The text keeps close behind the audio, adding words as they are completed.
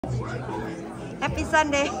Happy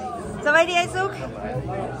Sunday. สวัสดีไอ้ซุก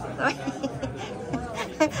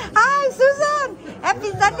Hi Susan. Happy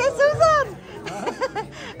Sunday Susan.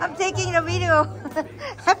 I'm taking the video.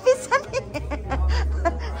 Happy Sunday.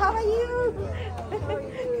 How are you?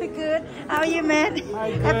 Good. How are you, man?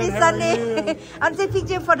 Happy Sunday. I'll take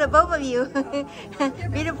picture for the both of you.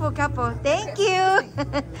 Beautiful couple. Thank you.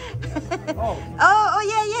 Oh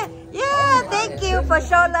yeah. Thank you for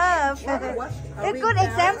show love. A good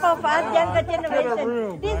example for us younger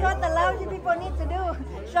generation. This is what the Laotian people need to do.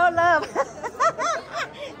 Show love.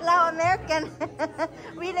 Lao American.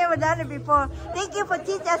 We never done it before. Thank you for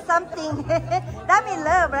teaching us something. That means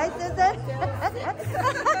love, right, Susan?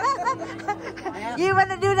 You want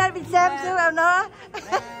to do that with Sam too, Elnora?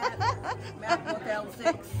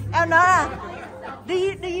 Elnora, do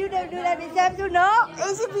you do that with Sam too? No,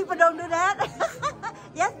 Asian people don't do that.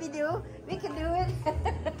 Yes, we do. We can do it.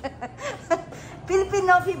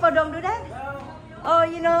 Filipino people don't do that. Oh,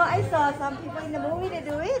 you know, I saw some people in the movie that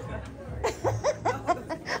do it.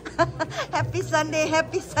 Happy Sunday,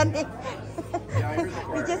 happy Sunday.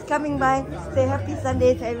 We're just coming by. Say happy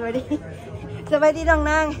Sunday to everybody. สวัสดีน้อง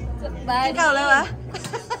นางกินข้าวแล้ววะ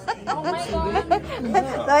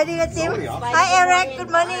สวัสดีกระจิม Hi Eric,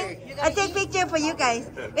 good morning. I take picture for you guys.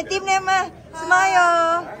 กระจิมเนี่ยมา smile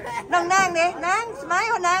น้องนางเนี่ยนาง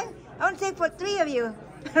smile นาง I want to take for 3 of you.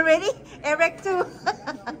 Ready? Eric too.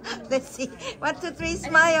 Let's see. 1, 2, 3,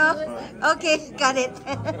 smile. Okay, got it.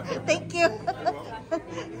 Thank you.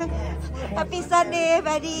 Happy Sunday,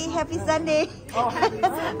 buddy. Happy Sunday.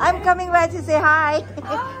 I'm coming by to say hi.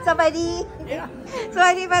 Somebody.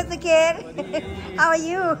 Somebody, Pastor Ken. How are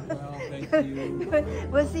you?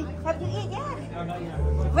 We'll see. Have you eaten yet?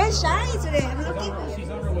 Where's Shai today? I'm looking. She's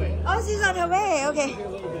on her way. Oh, she's on her way. Okay.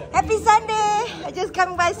 Happy Sunday. I just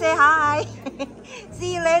coming by to say hi.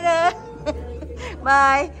 See you later.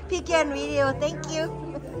 Bye. Pecan video. Thank you.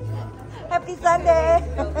 Happy Sunday.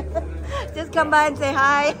 Just come by and say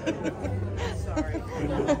hi.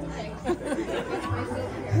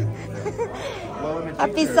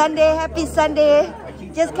 Happy Sunday. Happy Sunday.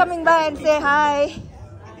 Just coming by and say hi.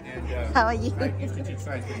 How are you? I used to teach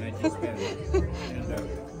science, but I teach Spanish.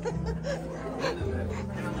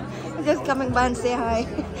 Just coming by and say hi.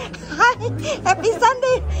 Hi. Happy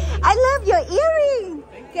Sunday. I love your earring.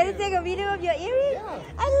 Can I take a video of your earring?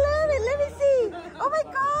 I love it. Let me see. Oh my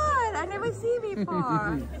God. I never seen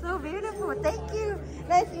before. So beautiful. Thank you.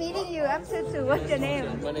 Nice meeting you. I'm Susu. What's your name?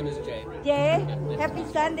 My name is Jay. Jay. Happy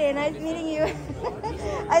Sunday. Nice meeting you.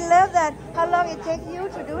 I love that. How long it takes you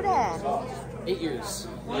to do that? 8 years.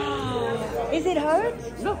 Wow. Is it hurt?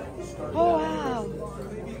 No. Oh wow.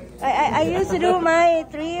 I used to do my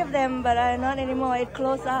 3 of them, but not anymore. It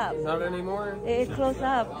closed up. Not anymore? It closed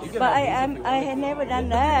up. But I had never done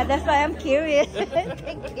that. That's why I'm curious.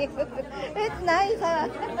 Thank you. It's nice, huh?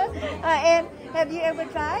 And have you ever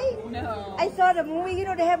tried? No. I saw the movie, you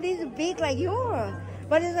know, they have these big like yours.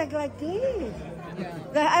 But it's like this.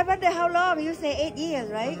 Yeah. I wonder how long. You say 8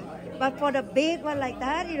 years, right? But for the big one like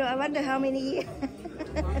that, you know, I wonder how many years.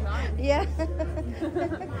 Yeah.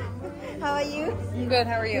 How are you? I'm good.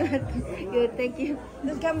 How are you? Good, thank you.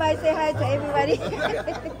 Just come by, say hi to everybody.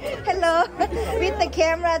 Hello. With the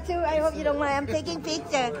camera too. I hope you don't mind. I'm taking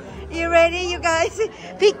picture. You ready, you guys?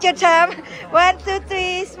 Picture time. 1, 2,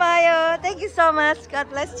 3, smile. Thank you so much. God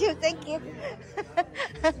bless you. Thank you.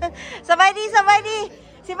 สบายดี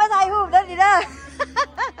สิมาถ่ายรูปเด้อดิเด้อ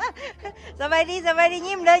สบายดี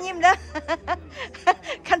ยิ้มเด้อ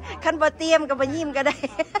คันบ่เตรียมก็บ่ยิ้มก็ได้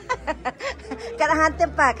กันอาหารเต็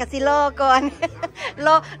มปากก็สิรอก่อน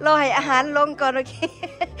รอให้อาหารลงก่อนโอเค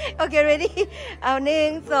โอเค ready เอา 1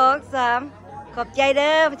 2 3 ขอบใจเ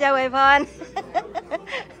ด้อพระเจ้าอวยพร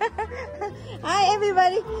Hi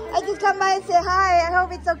everybody. I just come by and say hi. I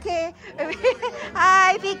hope it's okay. Hi,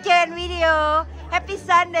 Pecan video. Happy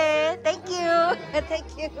Sunday. Thank you. Thank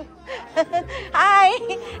you. Hi.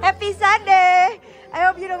 Happy Sunday. I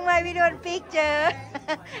hope you don't mind video and picture.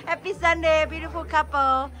 Happy Sunday, beautiful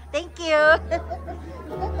couple. Thank you.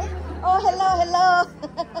 Oh, hello.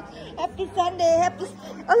 Happy Sunday.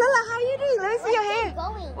 Oh, Lala, how are you doing? Let me see your hair.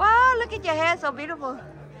 Wow, look at your hair, so beautiful.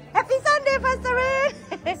 Happy Sunday, Pastor Ray.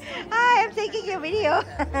 Hi, I'm taking your video.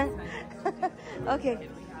 Okay.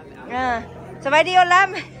 สวัสดีโอลัม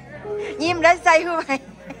ยิ้มแล้วใส่หูไหม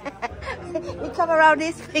We come around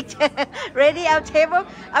this picture. Ready, our table?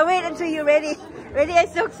 I'll wait until you're ready. Ready, I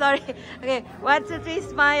so sorry. Okay, 1, 2, 3,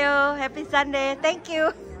 smile. Happy Sunday. Thank you.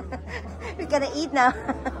 We're gonna eat now.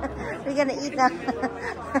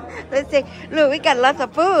 Let's see. Look, we got lots of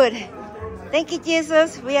food. Thank you,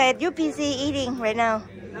 Jesus. We are at UPC eating right now.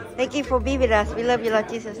 Thank you for being with us. We love you, Lord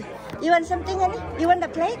Jesus. You want something, honey? You want a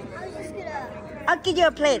plate? I'll give you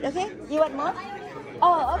a plate, okay? You want more?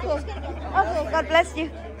 Oh, okay. Okay, God bless you.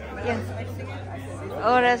 Yeah.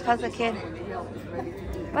 Oh, that's Pastor Ken.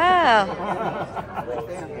 Wow.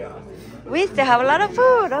 We still have a lot of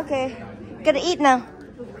food. Okay. Gonna eat now.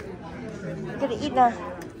 Gonna eat now.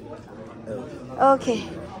 Okay.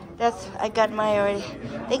 I got mine already.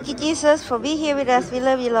 Thank you, Jesus, for being here with us. We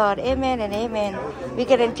love you, Lord. Amen and amen. We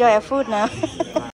can enjoy our food now.